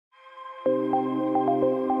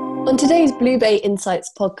On today's Blue Bay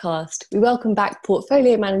Insights podcast, we welcome back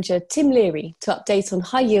portfolio manager Tim Leary to update on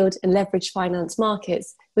high yield and leveraged finance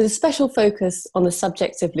markets with a special focus on the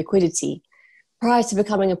subject of liquidity. Prior to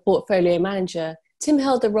becoming a portfolio manager, Tim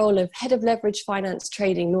held the role of head of leveraged finance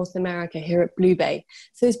trading North America here at Blue Bay,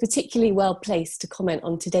 so is particularly well placed to comment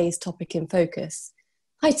on today's topic in focus.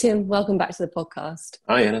 Hi Tim, welcome back to the podcast.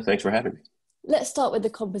 Hi Anna, thanks for having me. Let's start with the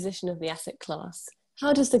composition of the asset class.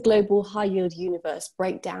 How does the global high-yield universe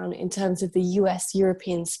break down in terms of the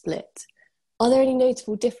US-European split? Are there any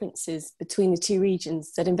notable differences between the two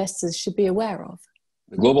regions that investors should be aware of?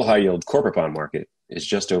 The global high-yield corporate bond market is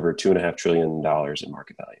just over $2.5 trillion in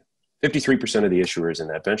market value. 53% of the issuers in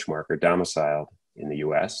that benchmark are domiciled in the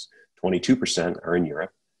US, 22% are in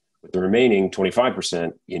Europe, with the remaining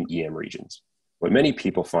 25% in EM regions. What many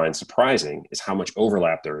people find surprising is how much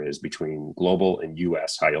overlap there is between global and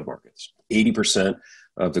US high-yield markets. 80%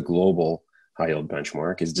 of the global high-yield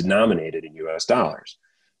benchmark is denominated in US dollars,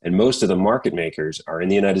 and most of the market makers are in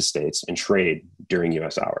the United States and trade during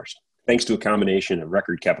US hours. Thanks to a combination of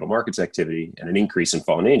record capital markets activity and an increase in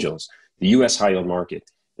fallen angels, the US high-yield market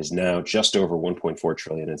is now just over $1.4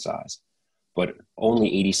 trillion in size, but only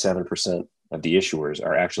 87% of the issuers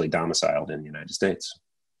are actually domiciled in the United States.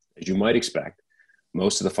 As you might expect,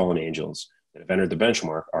 most of the fallen angels that have entered the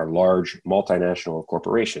benchmark are large multinational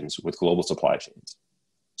corporations with global supply chains.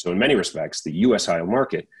 So in many respects, the US high-yield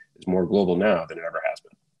market is more global now than it ever has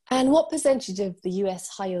been. And what percentage of the US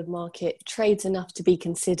high-yield market trades enough to be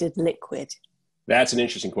considered liquid? That's an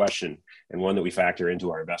interesting question, and one that we factor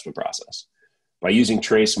into our investment process. By using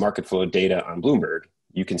trace market flow data on Bloomberg,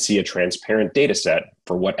 you can see a transparent data set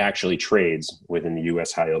for what actually trades within the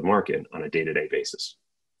US high-yield market on a day-to-day basis.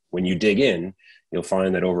 When you dig in, you'll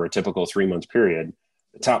find that over a typical 3-month period,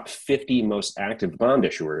 the top 50 most active bond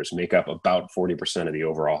issuers make up about 40% of the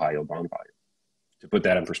overall high-yield bond volume. To put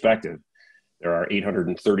that in perspective, there are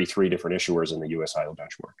 833 different issuers in the US high-yield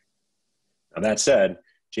benchmark. Now that said,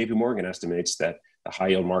 JP Morgan estimates that the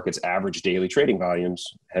high-yield market's average daily trading volumes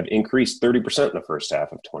have increased 30% in the first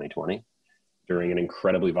half of 2020 during an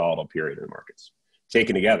incredibly volatile period in the markets.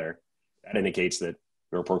 Taken together, that indicates that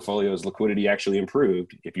your portfolio's liquidity actually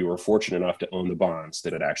improved if you were fortunate enough to own the bonds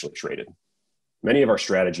that it actually traded. Many of our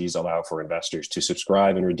strategies allow for investors to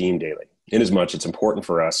subscribe and redeem daily. Inasmuch, it's important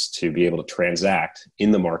for us to be able to transact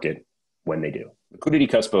in the market when they do. Liquidity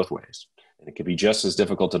cuts both ways, and it can be just as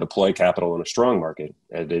difficult to deploy capital in a strong market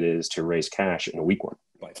as it is to raise cash in a weak one.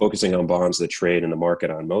 By focusing on bonds that trade in the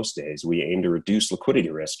market on most days, we aim to reduce liquidity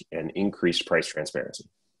risk and increase price transparency.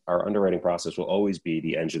 Our underwriting process will always be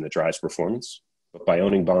the engine that drives performance. But by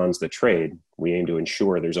owning bonds that trade, we aim to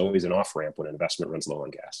ensure there's always an off-ramp when an investment runs low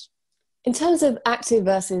on gas. In terms of active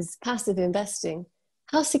versus passive investing,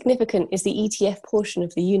 how significant is the ETF portion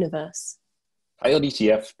of the universe? High-yield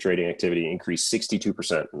ETF trading activity increased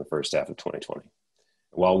 62% in the first half of 2020.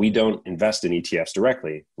 While we don't invest in ETFs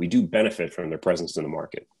directly, we do benefit from their presence in the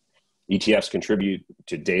market. ETFs contribute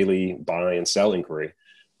to daily buy and sell inquiry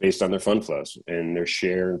based on their fund flows and their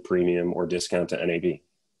share, premium, or discount to NAV.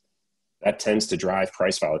 That tends to drive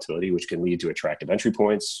price volatility, which can lead to attractive entry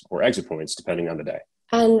points or exit points, depending on the day.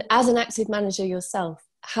 And as an active manager yourself,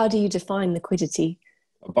 how do you define liquidity?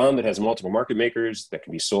 A bond that has multiple market makers that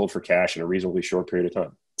can be sold for cash in a reasonably short period of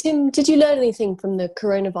time. Tim, did you learn anything from the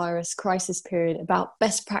coronavirus crisis period about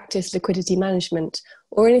best practice liquidity management,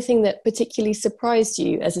 or anything that particularly surprised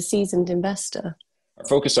you as a seasoned investor? Our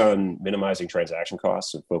focus on minimizing transaction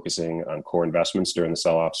costs and focusing on core investments during the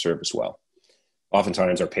sell-off served us well.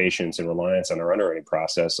 Oftentimes, our patience and reliance on our underwriting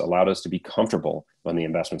process allowed us to be comfortable on the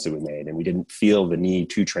investments that we made, and we didn't feel the need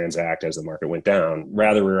to transact as the market went down.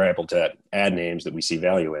 Rather, we were able to add names that we see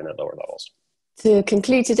value in at lower levels. To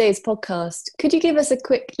conclude today's podcast, could you give us a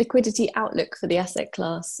quick liquidity outlook for the asset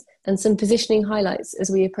class and some positioning highlights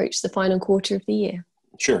as we approach the final quarter of the year?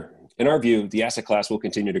 Sure. In our view, the asset class will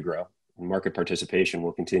continue to grow, and market participation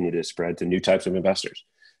will continue to spread to new types of investors,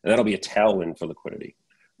 and that'll be a tailwind for liquidity.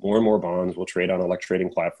 More and more bonds will trade on electronic trading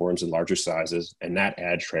platforms in larger sizes, and that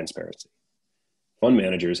adds transparency. Fund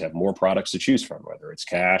managers have more products to choose from, whether it's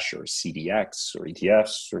cash or CDX or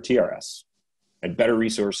ETFs or TRS, and better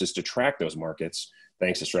resources to track those markets,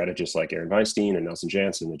 thanks to strategists like Aaron Weinstein and Nelson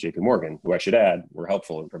Jansen at JP Morgan, who I should add were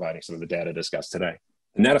helpful in providing some of the data discussed today.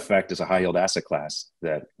 The net effect is a high-yield asset class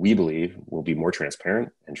that we believe will be more transparent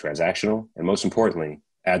and transactional, and most importantly,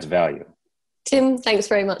 adds value. Tim, thanks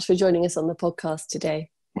very much for joining us on the podcast today.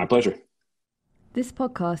 My pleasure. This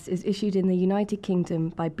podcast is issued in the United Kingdom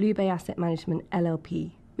by Blue Bay Asset Management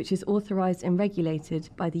LLP, which is authorised and regulated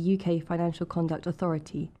by the UK Financial Conduct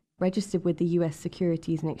Authority, registered with the US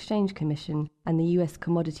Securities and Exchange Commission, and the US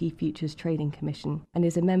Commodity Futures Trading Commission, and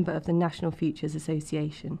is a member of the National Futures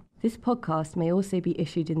Association. This podcast may also be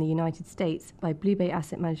issued in the United States by BlueBay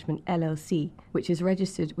Asset Management LLC, which is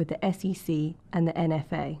registered with the SEC and the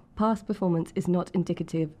NFA. Past performance is not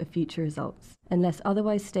indicative of future results. Unless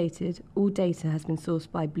otherwise stated, all data has been sourced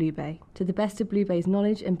by BlueBay. To the best of BlueBay's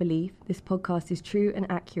knowledge and belief, this podcast is true and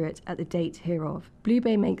accurate at the date hereof.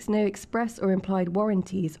 BlueBay makes no express or implied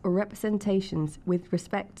warranties or representations with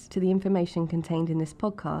respect to the information contained in this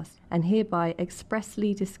podcast, and hereby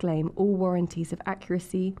expressly disclaim all warranties of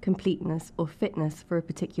accuracy, completeness, or fitness for a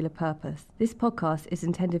particular purpose. This podcast is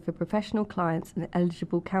intended for professional clients and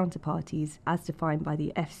eligible counterparties as defined by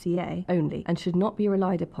the FCA only, and should not be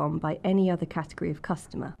relied upon by any other category of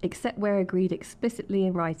customer. Except where agreed explicitly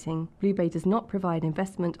in writing, BlueBay does not provide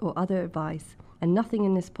investment or other advice, and nothing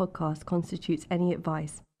in this podcast constitutes any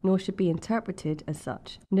advice, nor should be interpreted as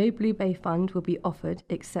such. No BlueBay fund will be offered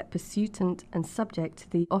except pursuant and subject to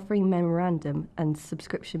the offering memorandum and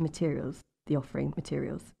subscription materials. The offering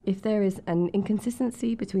materials. If there is an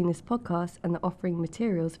inconsistency between this podcast and the offering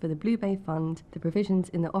materials for the BlueBay fund, the provisions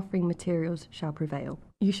in the offering materials shall prevail.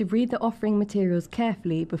 You should read the offering materials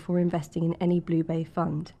carefully before investing in any BlueBay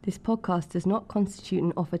fund. This podcast does not constitute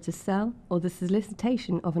an offer to sell or the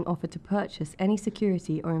solicitation of an offer to purchase any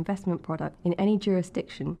security or investment product in any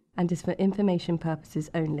jurisdiction, and is for information purposes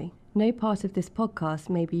only. No part of this podcast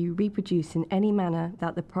may be reproduced in any manner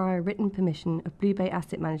without the prior written permission of BlueBay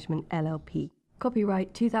Asset Management LLP.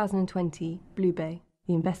 Copyright 2020 BlueBay.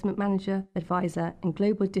 The investment manager, advisor, and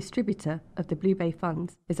global distributor of the BlueBay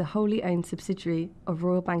funds is a wholly owned subsidiary of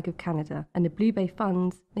Royal Bank of Canada, and the BlueBay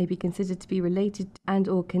funds may be considered to be related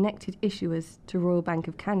and/or connected issuers to Royal Bank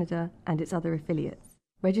of Canada and its other affiliates.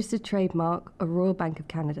 Registered trademark of Royal Bank of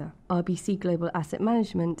Canada. RBC Global Asset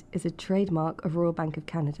Management is a trademark of Royal Bank of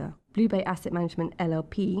Canada. BlueBay Asset Management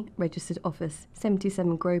LLP, registered office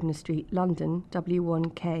 77 Grosvenor Street, London,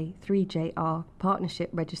 W1K 3JR, partnership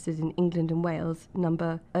registered in England and Wales,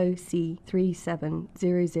 number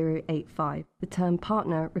OC370085. The term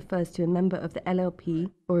partner refers to a member of the LLP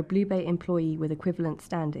or a BlueBay employee with equivalent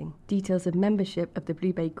standing. Details of membership of the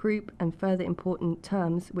BlueBay Group and further important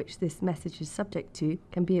terms which this message is subject to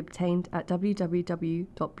can be obtained at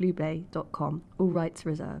www.bluebay.com. All rights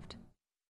reserved.